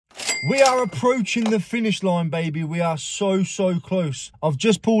We are approaching the finish line, baby. We are so close. I've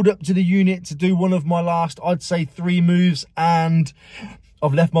just pulled up to the unit to do one of my last, I'd say, 3 moves, and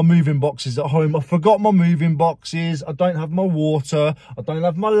I've left my moving boxes at home. I forgot my moving boxes. I don't have my water. I don't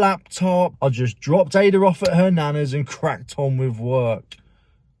have my laptop. I just dropped Ada off at her nana's and cracked on with work.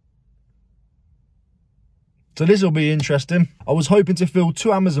 So this will be interesting. I was hoping to fill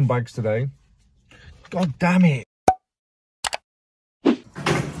 2 Amazon bags today. God damn it.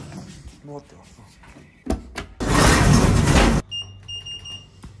 What the fuck?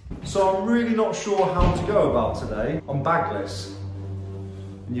 So I'm really not sure how to go about today. I'm bagless.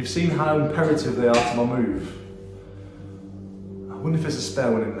 And you've seen how imperative they are to my move. I wonder if there's a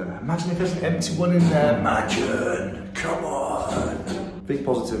spare one in there. Imagine if there's an empty one in there. Imagine. Come on. Think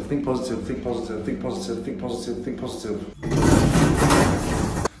positive, think positive, think positive, think positive, think positive, think positive.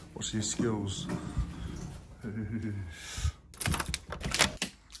 What's your skills?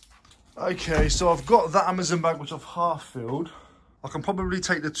 Okay, so I've got that Amazon bag which I've half filled. I can probably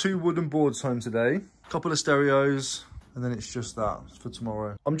take the 2 wooden boards home today, a couple of stereos, and then it's just that for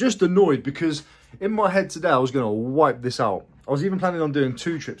tomorrow. I'm just annoyed because in my head today I was going to wipe this out. I was even planning on doing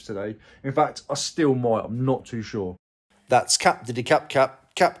 2 trips today. In fact, I still might, I'm not too sure. That's cap, diddy cap,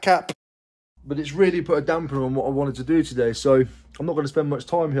 cap, cap, cap. But it's really put a damper on what I wanted to do today, so I'm not going to spend much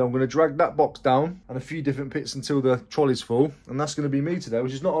time here. I'm going to drag that box down and a few different pits until the trolley's full, and that's going to be me today,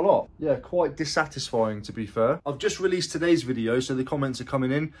 which is not a lot. Yeah, quite dissatisfying, to be fair. I've just released today's video, so the comments are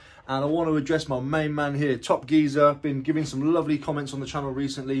coming in, and I want to address my main man here, Top Geezer. Been giving some lovely comments on the channel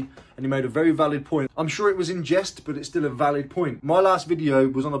recently, and he made a very valid point. I'm sure it was in jest, but it's still a valid point. My last video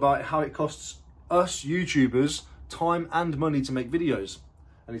was on about how it costs us YouTubers time and money to make videos.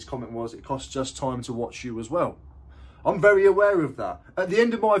 And his comment was, it costs us time to watch you as well. I'm very aware of that. At the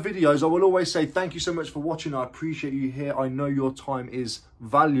end of my videos, I will always say, thank you so much for watching. I appreciate you here. I know your time is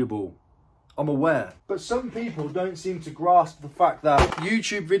valuable. I'm aware. But some people don't seem to grasp the fact that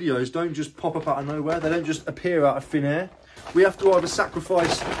YouTube videos don't just pop up out of nowhere. They don't just appear out of thin air. We have to either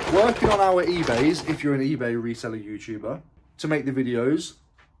sacrifice working on our eBays, if you're an eBay reseller YouTuber, to make the videos,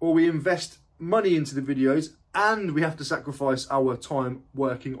 or we invest money into the videos, and we have to sacrifice our time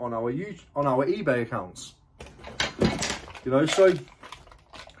working on our eBay accounts. You know, so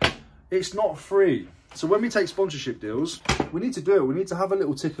it's not free. So when we take sponsorship deals, we need to do it. We need to have a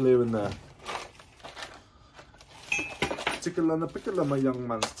little tickle here and there. Tickle and a pickle on my young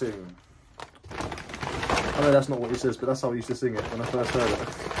man's thing. I know that's not what he says, but that's how I used to sing it when I first heard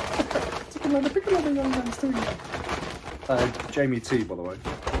it. Tickle and a pickle on my young man's thing. Jamie T, by the way.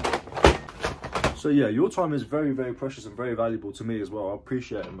 So yeah, your time is very precious and very valuable to me as well. I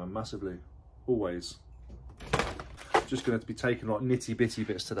appreciate it, man, massively. Always. Just going to be taking like nitty bitty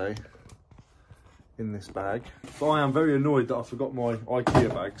bits today in this bag. But I am very annoyed that I forgot my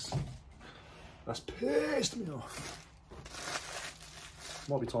IKEA bags. That's pissed me off.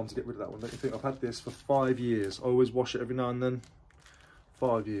 Might be time to get rid of that one, don't you think? I've had this for 5 years. I always wash it every now and then.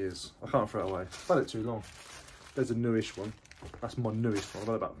 5 years. I can't throw it away. I've had it too long. There's a newish one. That's my newest one. I've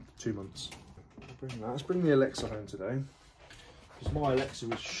had it about 2 months. Let's bring the Alexa home today, because my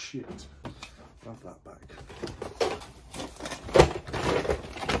Alexa is shit. Love that bag.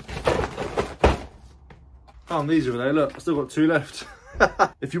 Found these over there, look, I've still got 2 left.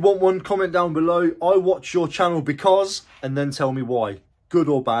 If you want one, comment down below. I watch your channel because, and then tell me why. Good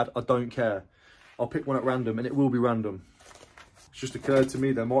or bad, I don't care. I'll pick one at random, and it will be random. It's just occurred to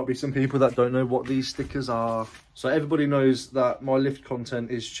me there might be some people that don't know what these stickers are. So everybody knows that my lift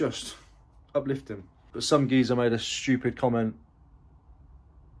content is just uplifting, but some geezer made a stupid comment,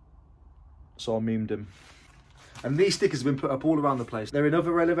 so I memed him. And these stickers have been put up all around the place. They're in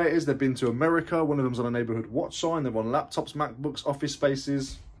other elevators, they've been to America, one of them's on a neighbourhood watch sign, they're on laptops, MacBooks, office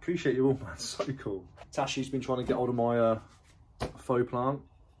spaces. Appreciate you all, man, so cool. Tashi's been trying to get hold of my faux plant,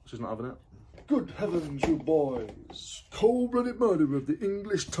 she's not having it. Good heavens, you boys, cold-blooded murder of the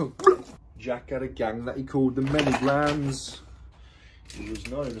English tongue. Jack had a gang that he called the Many Glands. He was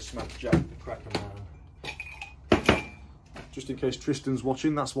known as Smack Jack the Cracker Man. Just in case Tristan's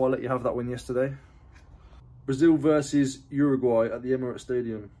watching, that's why I let you have that one yesterday. Brazil versus Uruguay at the Emirates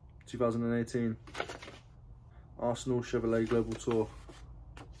Stadium, 2018. Arsenal Chevrolet Global Tour.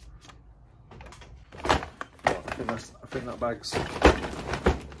 Right, I think that bag's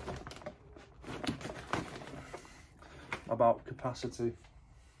about capacity.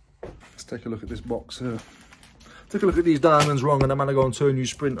 Let's take a look at this box here. Take a look at these diamonds wrong and I'm gonna go on to a new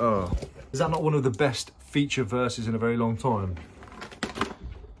Sprinter. Is that not one of the best feature verses in a very long time?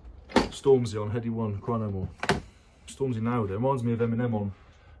 Stormzy on Heady One, Cry No More. Stormzy nailed it. Reminds me of Eminem on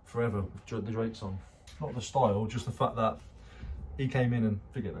Forever, the Drake song. Not the style, just the fact that he came in and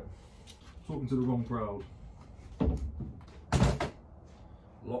forget it. talking to the wrong crowd.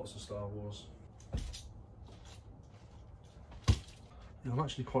 Lots of Star Wars. Yeah, I'm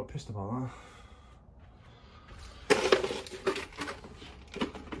actually quite pissed about that.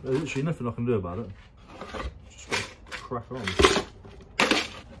 There's literally nothing I can do about it. Just gotta crack on.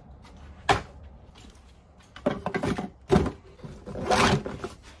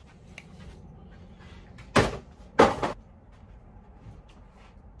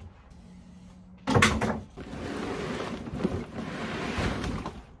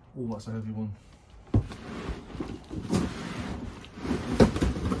 Oh, that's a heavy one.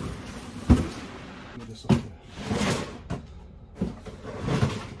 Get this off here.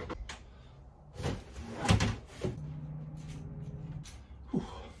 Whew.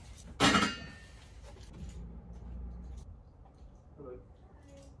 Hello.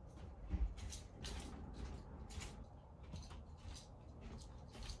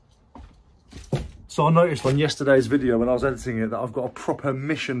 So I noticed on yesterday's video when I was editing it that I've got a proper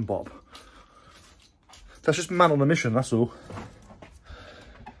mission bob. That's just man on a mission, that's all.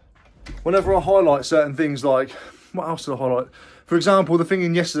 Whenever I highlight certain things, like, what else did I highlight? For example, the thing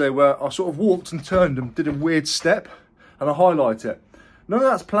in yesterday where I sort of walked and turned and did a weird step and I highlight it. None of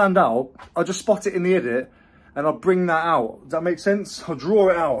that's planned out. I just spot it in the edit and I bring that out. Does that make sense? I'll draw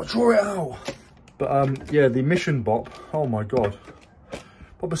it out. But yeah, the mission bop, oh my God.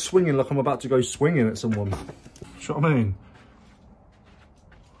 Proper swinging like I'm about to go swinging at someone. Do you know what I mean?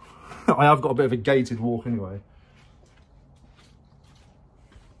 I have got a bit of a gated walk anyway.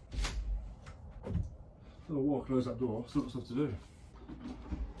 Little walk, close that door, still got stuff to do.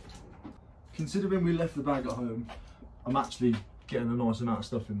 Considering we left the bag at home, I'm actually getting a nice amount of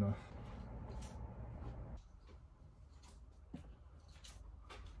stuff in there.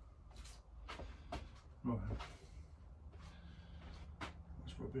 Right.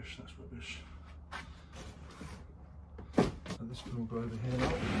 That's rubbish. So this can all go over here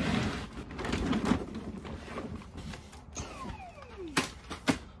now.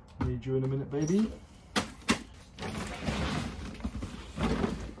 Need you in a minute, baby.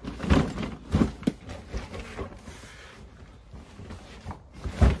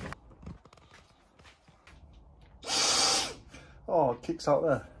 Oh, it kicks out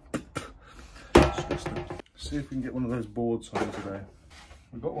there. Disgusting. See if we can get one of those boards home today.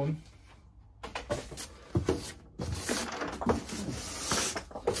 We've got one.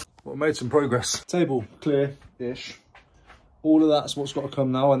 Well, made some progress. Table clear-ish. All of that's what's got to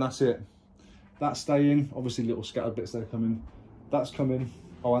come now, and that's it. That's staying. Obviously, little scattered bits there coming. That's coming.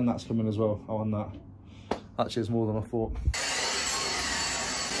 Oh, and that's coming as well. Oh, and that. Actually, it's more than I thought.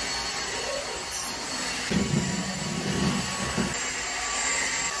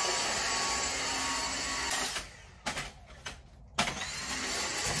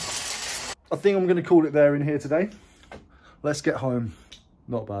 I think I'm going to call it there in here today. Let's get home.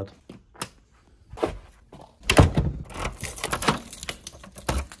 Not bad.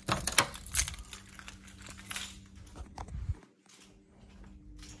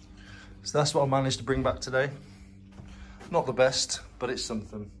 So that's what I managed to bring back today. Not the best, but it's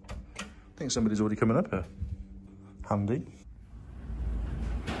something. I think somebody's already coming up here. Handy.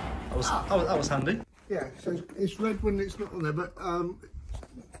 That was handy. Yeah, so it's red when it's not on there, but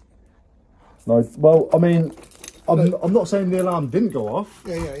No, well, I mean, I'm not saying the alarm didn't go off.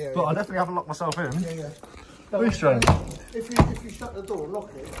 Yeah. But I definitely haven't locked myself in. Yeah. Very strange. If you shut the door,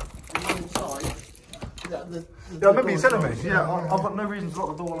 lock it, and go inside. Yeah, I remember you telling me. Yeah, I've got no reason to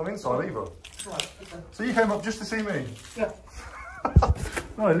lock the door while I'm inside either. Right, okay. So you came up just to see me? Yeah.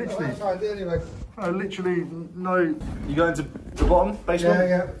 No, literally. Outside, anyway. No, literally, no. You going to the bottom,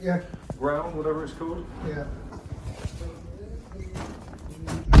 basement? Yeah. Ground, whatever it's called? Yeah.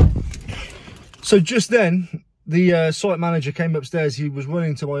 So just then, the site manager came upstairs. He was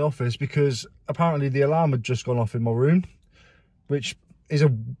running to my office because apparently the alarm had just gone off in my room, which is a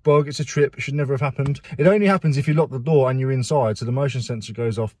bug. It's a trip. It should never have happened. It only happens if you lock the door and you're inside, so the motion sensor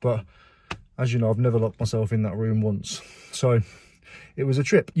goes off. But as you know, I've never locked myself in that room once. So it was a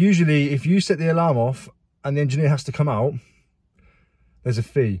trip. Usually, if you set the alarm off and the engineer has to come out, there's a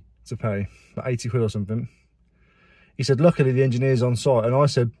fee to pay, about 80 quid or something. He said, luckily the engineer's on site. And I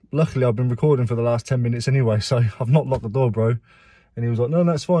said, luckily I've been recording for the last 10 minutes anyway, so I've not locked the door, bro. And he was like, no,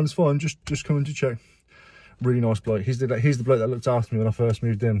 that's fine, it's fine. Just coming to check. Really nice bloke. He's the bloke that looked after me when I first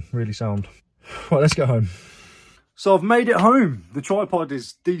moved in. Really sound. Right, let's get home. So I've made it home. The tripod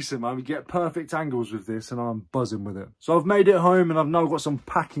is decent, man. We get perfect angles with this and I'm buzzing with it. So I've made it home and I've now got some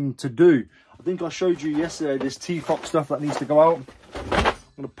packing to do. I think I showed you yesterday this T-Fox stuff that needs to go out. I'm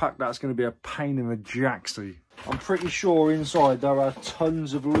going to pack that. It's going to be a pain in the jacksie. I'm pretty sure inside there are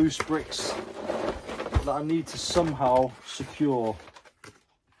tons of loose bricks that I need to somehow secure.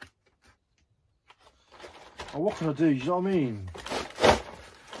 And what can I do? You know what I mean?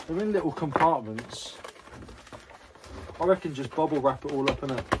 They're in little compartments. I reckon just bubble wrap it all up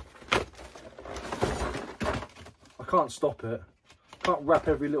in it. I can't stop it. Can't wrap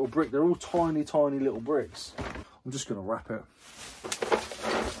every little brick. They're all tiny, tiny little bricks. I'm just going to wrap it.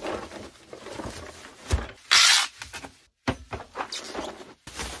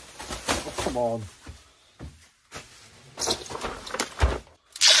 Oh, come on.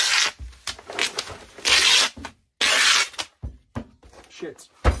 Shit.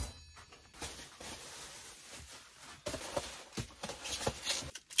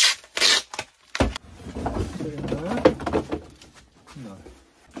 Fit in there. No.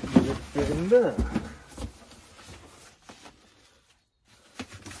 Fit in there.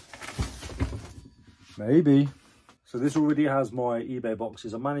 Maybe. So this already has my eBay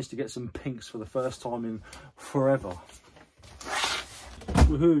boxes. I managed to get some pinks for the first time in forever.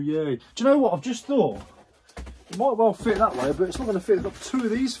 Woohoo, yay. Do you know what? I've just thought it might well fit that way, but it's not going to fit. It's got two of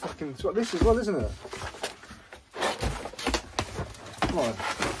these fucking, it's got this as well, isn't it? Right.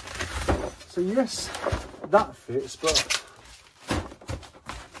 So yes, that fits, but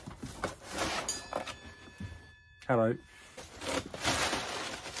hello.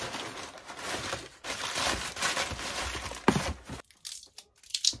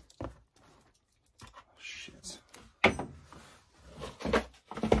 Shit.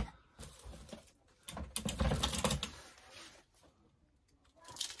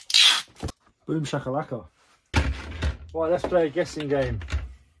 Boom shakalaka. Right, let's play a guessing game.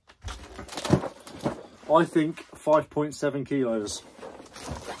 I think 5.7 kilos.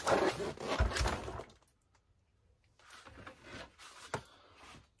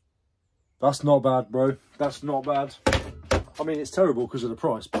 That's not bad, bro. That's not bad. I mean, it's terrible because of the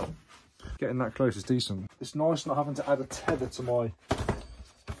price, but getting that close is decent. It's nice not having to add a tether to my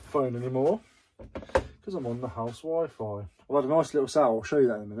phone anymore because I'm on the house Wi-Fi. I've had a nice little sale. I'll show you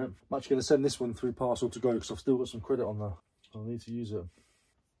that in a minute. I'm actually going to send this one through parcel to go because I've still got some credit on there. I'll need to use it.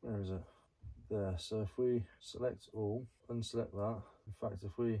 Where is it? There. So if we select all, unselect that. In fact,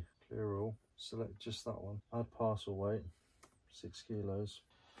 if we clear all, select just that one. Add parcel weight, 6 kilos.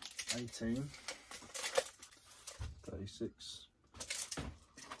 18, 36,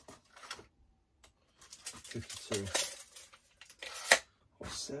 52. What,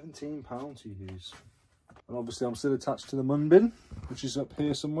 £17 to use. And obviously I'm still attached to the mun bin, which is up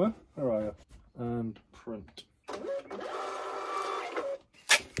here somewhere. Where are you? And print.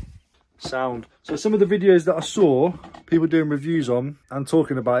 Sound. So some of the videos that I saw people doing reviews on and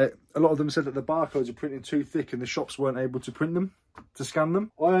talking about it, a lot of them said that the barcodes are printing too thick and the shops weren't able to print them, to scan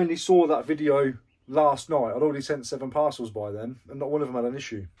them. I only saw that video last night. I'd already sent 7 parcels by then and not one of them had an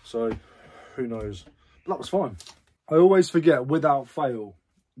issue. So who knows? But that was fine. I always forget without fail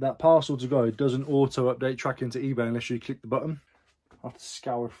that parcel to go doesn't auto update tracking to eBay unless you click the button. I have to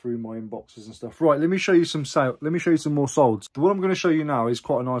scour through my inboxes and stuff. Right, let me show you some let me show you some more solds. The one I'm going to show you now is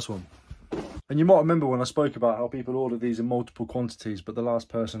quite a nice one. And you might remember when I spoke about how people order these in multiple quantities, but the last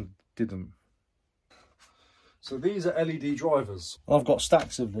person didn't. So these are LED drivers. I've got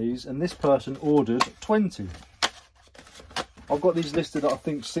stacks of these, and this person ordered 20. I've got these listed at I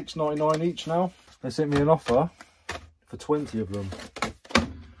think £6.99 each now. They sent me an offer for 20 of them.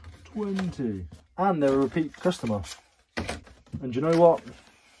 20. And they're a repeat customer. And you know what?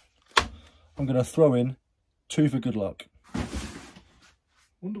 I'm going to throw in 2 for good luck.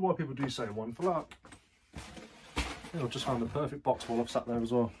 Wonder why people do say 1 for luck. Yeah, I've just found the perfect box while I've sat there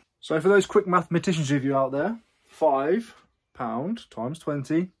as well. So for those quick mathematicians of you out there, £5 times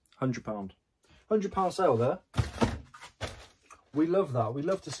 20, £100. £100 sale there. We love that. We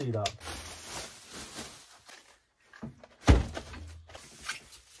love to see that.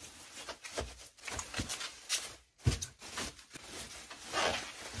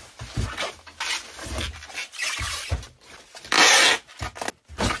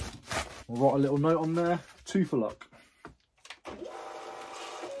 We'll write a little note on there, 2 for luck.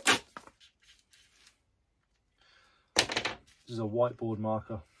 This is a whiteboard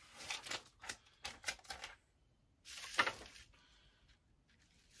marker.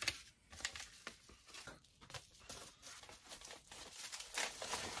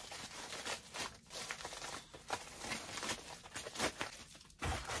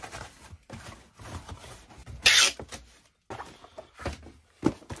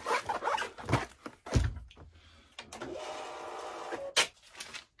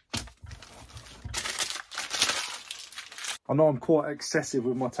 I know I'm quite excessive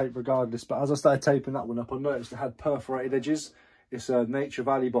with my tape regardless, but as I started taping that one up, I noticed it had perforated edges. It's a Nature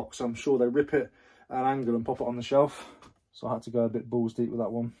Valley box, so I'm sure they rip it at an angle and pop it on the shelf. So I had to go a bit balls deep with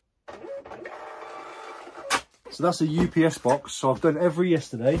that one. So that's a UPS box. So I've done every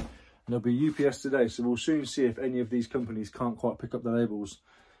yesterday, and there'll be UPS today. So we'll soon see if any of these companies can't quite pick up the labels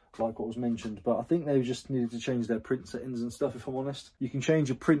like what was mentioned. But I think they just needed to change their print settings and stuff, if I'm honest. You can change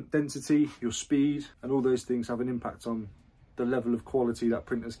your print density, your speed, and all those things have an impact on the level of quality that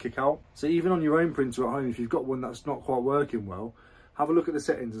printers kick out. So even on your own printer at home, if you've got one that's not quite working well, have a look at the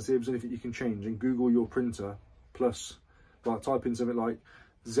settings and see if there's anything you can change, and Google your printer plus, like, type in something like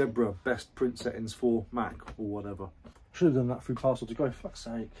Zebra best print settings for Mac or whatever. Should have done that through Parcel to Go, fuck's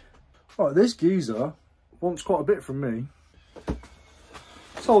sake. Right, this geezer wants quite a bit from me.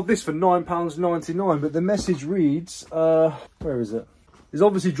 Sold this for £9.99, but the message reads, where is it? It's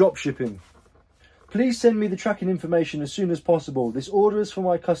obviously drop shipping. Please send me the tracking information as soon as possible. This order is for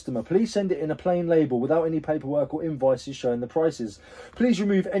my customer. Please send it in a plain label without any paperwork or invoices showing the prices. Please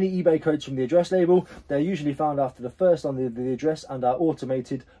remove any eBay codes from the address label. They're usually found after the first line of the address and are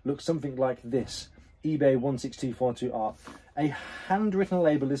automated. Look something like this. eBay 16242R. A handwritten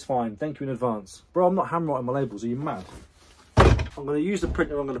label is fine. Thank you in advance. Bro, I'm not handwriting my labels. Are you mad? I'm going to use the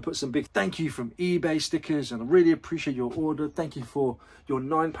printer. I'm going to put some big thank you from eBay stickers, and I really appreciate your order. Thank you for your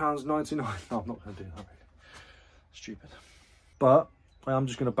 £9.99. No, I'm not going to do that. Stupid. But I am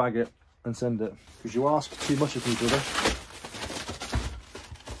just going to bag it and send it, because you ask too much of me, brother.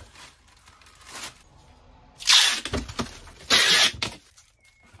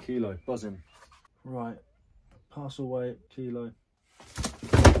 Kilo, buzzing. Right, parcel weight, kilo.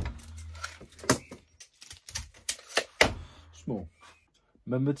 Small.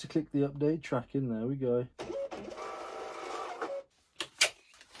 Remember to click the update tracking. There we go.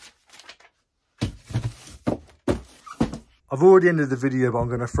 I've already ended the video, but I'm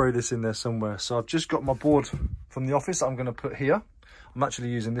going to throw this in there somewhere. So I've just got my board from the office that I'm going to put here. I'm actually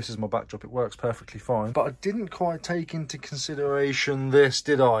using this as my backdrop. It works perfectly fine. But I didn't quite take into consideration this,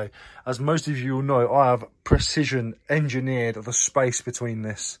 did I? As most of you will know, I have precision engineered the space between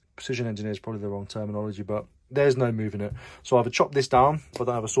this. Precision engineer is probably the wrong terminology, but there's no moving it. So I either chop this down, but I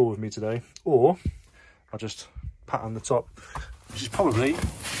don't have a saw with me today, or I just pattern the top, which is probably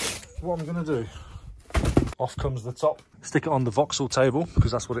what I'm going to do. Off comes the top. Stick it on the Vauxhall table,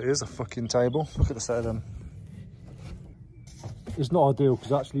 because that's what it is, a fucking table. Look at the set of them. It's not ideal,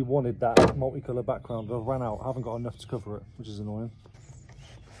 because I actually wanted that multicolour background, but I've ran out. I haven't got enough to cover it, which is annoying.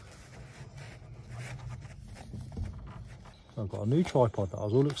 I've got a new tripod that I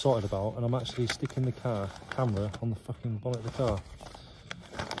was all excited about, and I'm actually sticking the camera on the fucking bonnet of the car.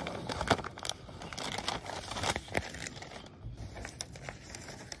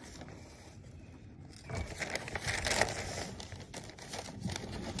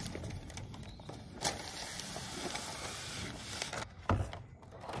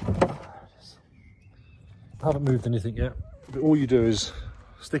 I haven't moved anything yet, but all you do is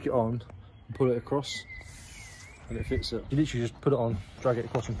stick it on and pull it across, and it fits it. You literally just put it on, drag it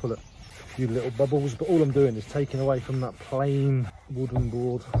across and pull it. A few little bubbles, but all I'm doing is taking away from that plain wooden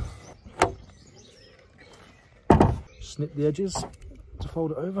board. Snip the edges to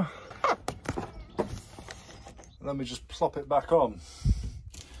fold it over. And then we just plop it back on.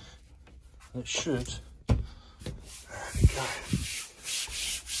 And it should, there we go.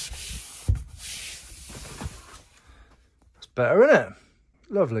 That's better, isn't it?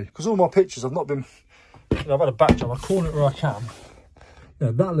 Lovely, because all my pictures I've not been, I've had a back job, I corner it where I can.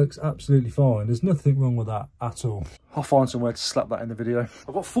 Yeah, that looks absolutely fine. There's nothing wrong with that at all. I'll find somewhere to slap that in the video.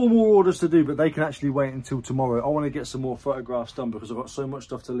 I've got 4 more orders to do, but they can actually wait until tomorrow. I want to get some more photographs done because I've got so much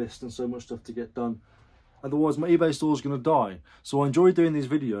stuff to list and so much stuff to get done. Otherwise, my eBay store is going to die. So I enjoy doing these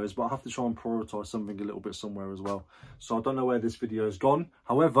videos, but I have to try and prioritise something a little bit somewhere as well. So I don't know where this video has gone.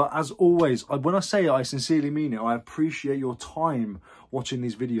 However, as always, when I say it, I sincerely mean it. I appreciate your time watching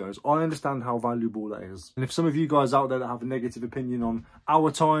these videos. I understand how valuable that is. And if some of you guys out there that have a negative opinion on our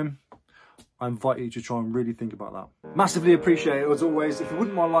time, I invite you to try and really think about that. Massively appreciate it, as always. If you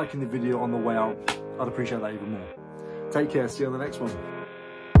wouldn't mind liking the video on the way out, I'd appreciate that even more. Take care. See you on the next one.